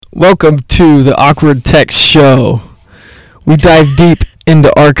Welcome to the Awkward Text Show. We dive deep into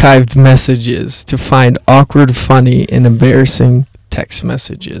archived messages to find awkward, funny, and embarrassing text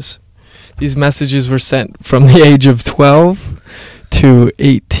messages. These messages were sent from the age of 12 to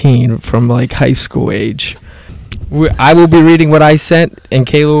 18, from like high school age. I will be reading what I sent, and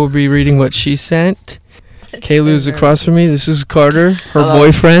Kayla will be reading what she sent. Kayla is across from me. This is Carter, her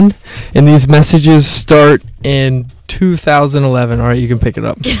boyfriend, and these messages start in 2011. All right, you can pick it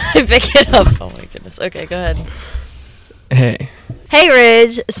up. I pick it up. Oh my goodness. Okay, go ahead. Hey. Hey,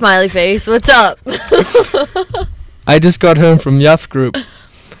 Ridge. Smiley face. What's up? I just got home from youth group.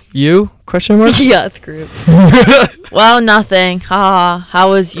 You? Question mark? Youth group. Well, nothing. Ha. How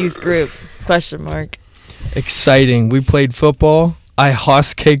was youth group? Question mark. Exciting. We played football. I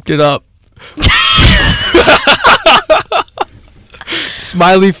hoss-caked it up.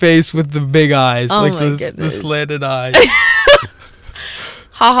 Smiley face with the big eyes. Oh like my the goodness. slanted eyes.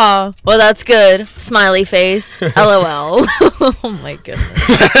 Haha. Well, that's good. Smiley face. LOL. Oh my goodness.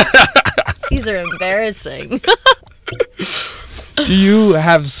 These are embarrassing. Do you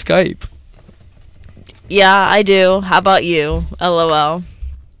have Skype? Yeah, I do. How about you? LOL.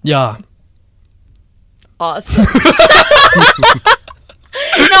 Yeah. Awesome.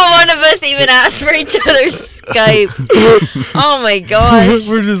 Not one of us even asked for each other's Skype. Oh my gosh.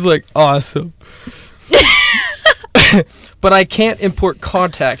 We're just like, awesome. But I can't import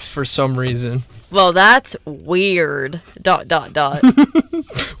contacts for some reason. Well, that's weird. ...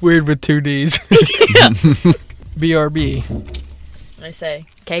 Weird with two Ds. BRB. I say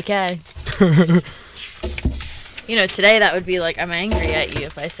KK. You know, today that would be like, I'm angry at you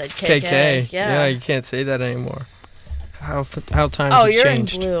if I said KK. KK. Yeah. Yeah, you can't say that anymore. How times Oh, have you're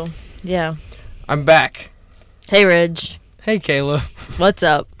changed. in blue. Yeah. I'm back. Hey, Ridge. Hey, Kayla. What's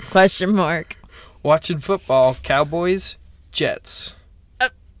up? Question mark. Watching football. Cowboys, Jets.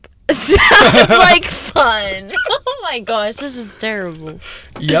 Sounds like fun. Oh my gosh, this is terrible.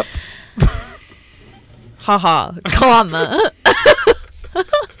 Yep. Haha. Comma.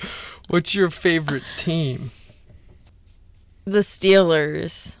 What's your favorite team? The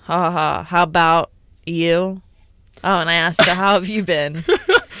Steelers. Haha. How about you? Oh, and I asked her, how have you been?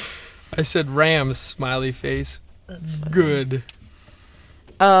 I said Rams, smiley face. That's funny. Good.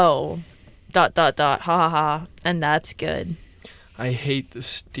 Oh. ... Ha ha ha. And that's good. I hate the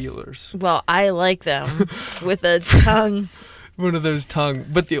Steelers. Well, I like them with a tongue. One of those tongue,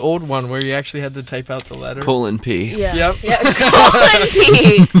 but the old one where you actually had to type out the letter. Colon P. Yeah. Yep. Yeah. Colin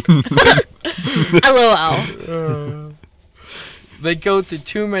P. LOL. They go to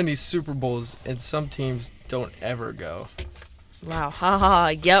too many Super Bowls, and some teams don't ever go. Wow. Haha.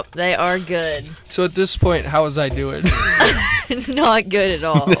 Yep, they are good. So at this point, how was I doing? Not good at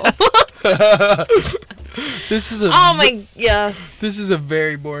all. This is a yeah. This is a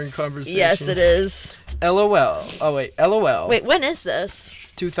very boring conversation. Yes, it is. LOL. Oh wait, LOL. Wait, when is this?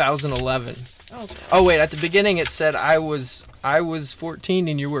 2011. Oh. Oh wait, at the beginning it said I was 14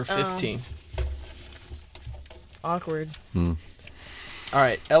 and you were 15. Awkward. All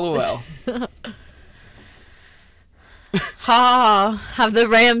right, LOL. Ha. Have the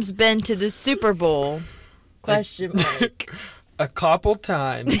Rams been to the Super Bowl? Question mark. A couple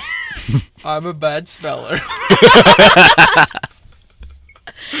times. I'm a bad speller.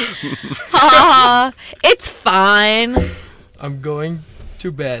 Ha. It's fine. I'm going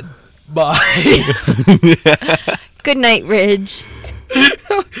to bed. Bye. Good night, Ridge.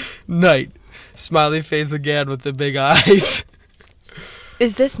 Night. Smiley face again with the big eyes.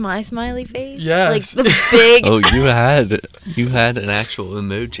 Is this my smiley face? Yes. Like the big. Oh, you had an actual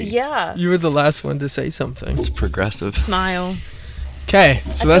emoji. Yeah. You were the last one to say something. It's progressive. Smile. Okay,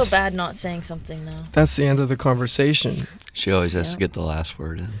 so I that's feel bad not saying something though. that's the end of the conversation. She always has Yeah. to get the last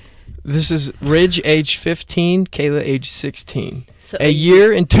word in. This is Ridge, age 15, Kayla, age 16. So A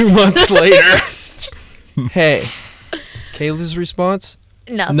year and 2 months later. Hey. Kayla's response?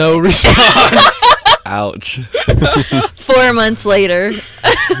 Nothing. No response. Ouch. 4 months later.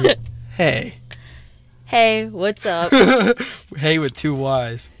 Hey. Hey, what's up? Hey with two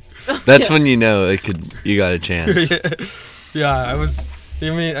Y's. That's when you know you got a chance. Yeah,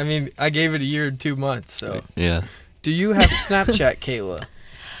 I mean, I gave it a year and 2 months, so. Yeah. Do you have Snapchat, Kayla?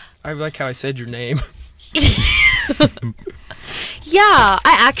 I like how I said your name. Yeah,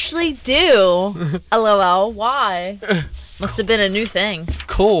 I actually do. LOL. Why? Must have been a new thing.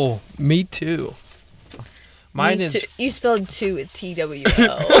 Cool. Me too. Mine Me is. too. You spelled two with TWO.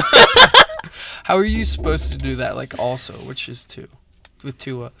 How are you supposed to do that? Like also, which is two, with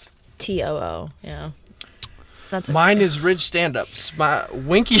two O's. TOO. Yeah. That's okay. Mine is Ridge stand up.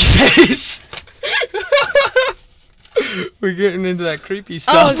 Winky face. We're getting into that creepy Oh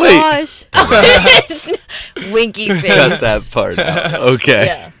stuff. Wait. gosh. Winky face. Cut that part out. Okay.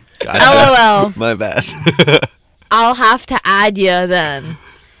 Yeah. Gotcha. LOL. My bad. I'll have to add you then.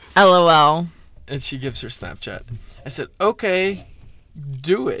 LOL. And she gives her Snapchat. I said, okay,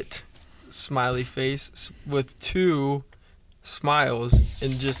 do it. Smiley face with 2 smiles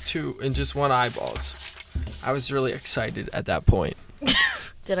and just one eyeballs. I was really excited at that point.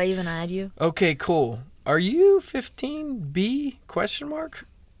 Did I even add you? Okay, cool. Are you 15B? Question mark.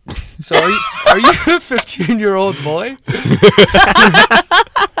 So are you a 15-year-old boy?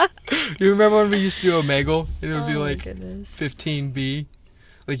 You remember when we used to do Omegle? It would be like goodness. 15B.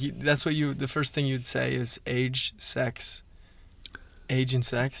 Like that's what the first thing you'd say is age, sex, age and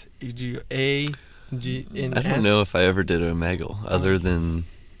sex. A, G, and I don't S. know if I ever did Omegle other than.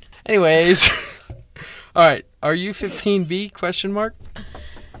 Anyways, all right. Are you 15B? Question mark.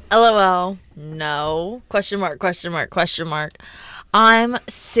 LOL. No. Question mark, question mark, question mark. I'm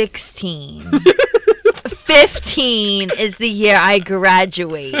 16. 15 is the year I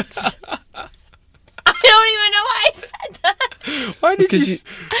graduate. I don't even know why I said that. Why did Because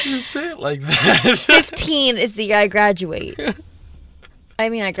you say it like that? 15 is the year I graduate. I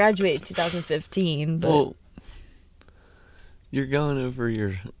mean, I graduated in 2015, but Well, you're going over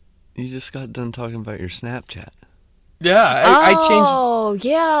your. You just got done talking about your Snapchat. Yeah, I changed. Oh,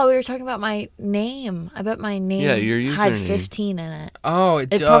 yeah, we were talking about my name. I bet my name Yeah, your had username. 15 in it. Oh,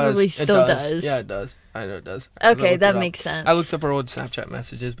 it does. probably It still does. Yeah, it does. I know it does. 'Cause I Okay, looked that it up. makes sense. I looked up our old Snapchat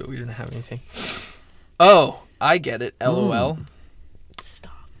messages, but we didn't have anything. Oh, I get it. LOL.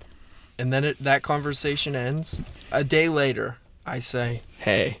 Stop. And then that conversation ends. A day later, I say,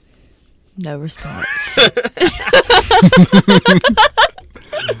 "Hey." No response.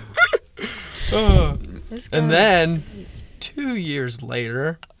 Oh. This guy- And then 2 years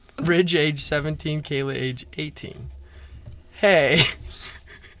later, Ridge age 17, Kayla age 18. Hey.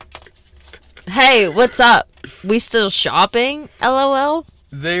 Hey, what's up? We still shopping? LOL.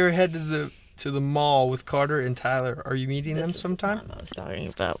 They were headed to the mall with Carter and Tyler. Are you meeting them This is sometime? the time I was talking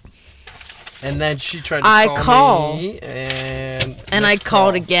about. And then she tried to I call call. me and And I missed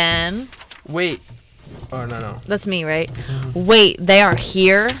called call. again. Wait. Oh, no. That's me, right? Wait, they are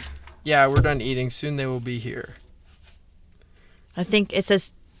here? Yeah, we're done eating. Soon they will be here. I think it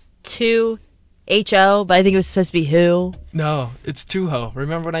says 2HO, but I think it was supposed to be who. No, it's Tuho.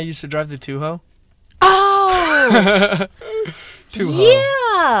 Remember when I used to drive the Tuho? Oh! Tuho.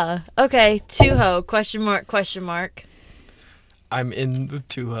 Yeah. Okay, Tuho, question mark, question mark. I'm in the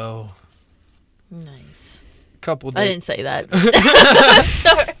Tuho. Nice. Couple I days. didn't say that.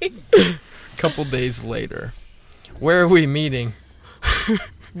 Sorry. Couple days later. Where are we meeting?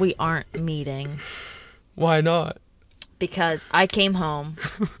 We aren't meeting Why not? because I came home.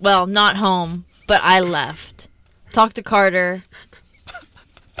 Well, not home, but I left. Talked to Carter.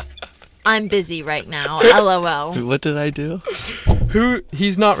 I'm busy right now. LOL. What did I do?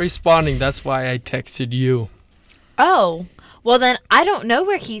 He's not responding. That's why I texted you. Oh, well then I don't know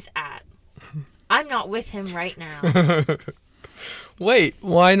where he's at. I'm not with him right now. Wait,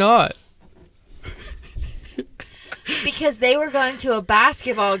 why not? Because they were going to a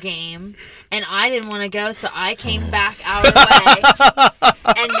basketball game and I didn't want to go, so I came back our way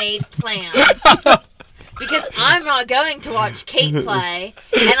and made plans. Because I'm not going to watch Kate play,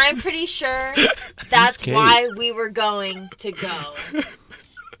 and I'm pretty sure that's Kate? why we were going to go.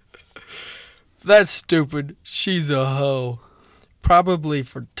 That's stupid. She's a hoe. Probably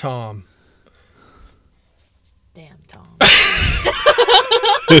for Tom. Damn, Tom.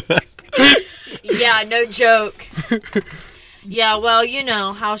 Yeah, no joke. Yeah, well, you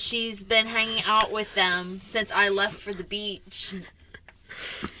know how she's been hanging out with them since I left for the beach.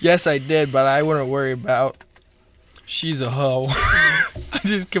 Yes, I did, but I wouldn't worry about. She's a hoe. I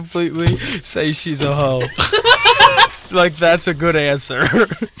just completely say she's a hoe. Like, that's a good answer.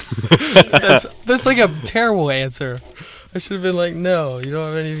 That's like a terrible answer. I should have been like, no, you don't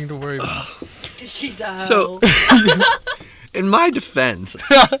have anything to worry about. She's a hoe. So, in my defense,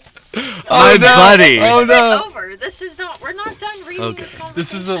 Oh, my no. buddy. Oh, This no. isn't over. This is not. We're not done reading Okay. this conversation.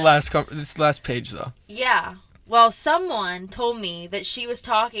 This is the last page, though. Yeah. Well, someone told me that she was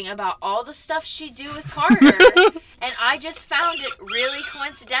talking about all the stuff she do with Carter, and I just found it really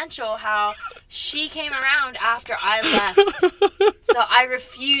coincidental how she came around after I left. So I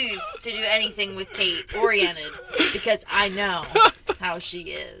refuse to do anything with Kate oriented because I know how she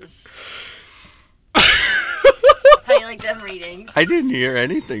is. How do you like them readings? I didn't hear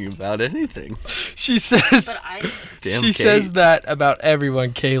anything about anything. She says. But I. Damn, She Kate. says that about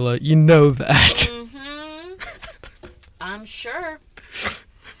everyone, Kayla. You know that. I'm sure.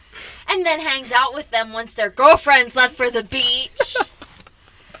 And and then hangs out with them once their girlfriends left for the beach.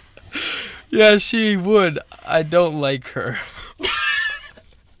 Yeah, she would. I don't like her.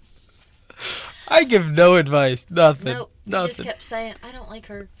 I give no advice. Nothing. Nope. You Nothing. just kept saying, I don't like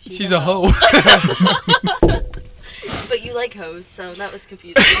her. She's a hoe. But you like hoes, so that was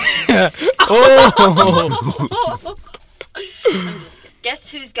confusing. Oh. I'm just kidding. Guess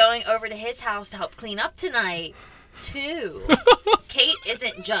who's going over to his house to help clean up tonight? 2. Kate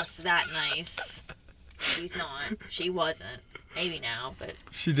isn't just that nice. She's not. She wasn't. Maybe now, but...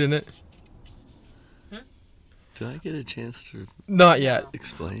 She didn't. Do I get a chance to Not yet.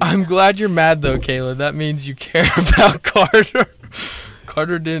 explain? I'm glad you're mad though, Kayla. That means you care about Carter.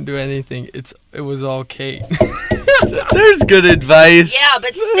 Carter didn't do anything. It was all Kate. There's good advice. Yeah,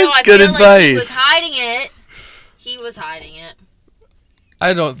 but still, That's I good feel like he was advice. hiding it. He was hiding it.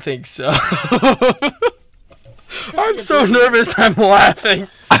 I don't think so. I'm He's so oblivious. nervous. I'm laughing.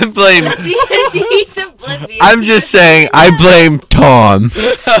 I blame. That's because he's oblivious. I'm just saying. I blame Tom.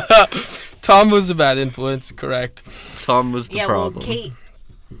 Tom was a bad influence. Correct. Tom was the Yeah, problem. well, Kate.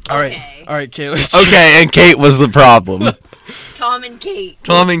 All right. Okay. All right, Kayla. Okay, and Kate was the problem. Tom and Kate.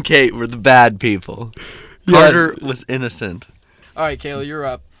 Tom and Kate were the bad people. Yeah. Carter was innocent. All right, Kayla, you're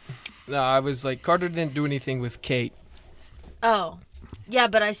up. No, I was like, Carter didn't do anything with Kate. Oh. Yeah,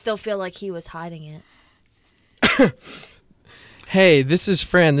 but I still feel like he was hiding it. Hey, this is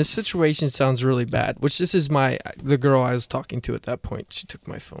Fran. This situation sounds really bad. Which this is the girl I was talking to at that point. She took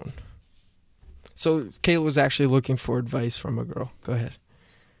my phone. So Kayla was actually looking for advice from a girl. Go ahead.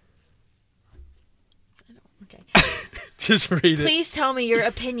 Okay. Just read it. Please tell me your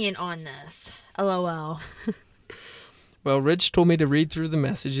opinion on this. LOL. Well, Rich told me to read through the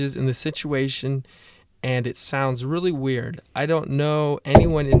messages in the situation, and it sounds really weird. I don't know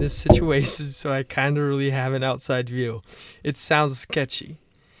anyone in this situation, so I kind of really have an outside view. It sounds sketchy.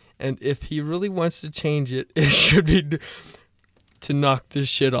 And if he really wants to change it, it should be to knock this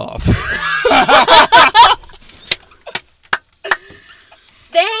shit off.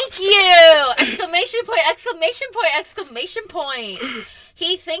 Thank you! Exclamation point, exclamation point, exclamation point.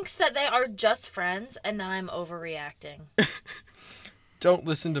 He thinks that they are just friends and that I'm overreacting. Don't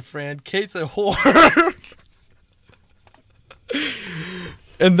listen to Fran. Kate's a whore.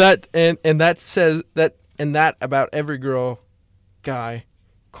 and that says that about every girl, guy.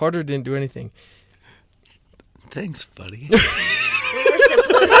 Carter didn't do anything. Thanks, buddy. We were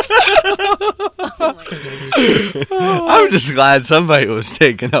supposed to... Oh my God. I'm just glad somebody was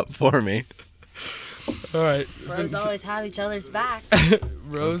taking up for me. All right. Bros always have each other's back.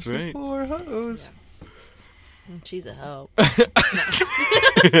 Rose That's right. before hose. She's a hoe.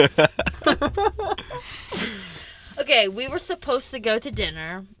 Okay, we were supposed to go to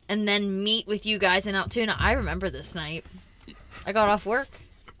dinner and then meet with you guys in Altoona. I remember this night. I got off work.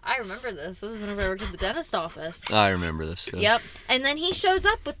 I remember this. This is whenever I worked at the dentist office. I remember this. Too. Yep. And then he shows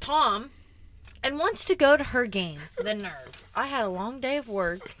up with Tom and wants to go to her game. The nerve. I had a long day of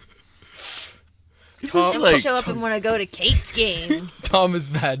work. Tom, And like, we show up and want to go to Kate's game. Tom is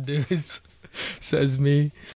bad news, says me.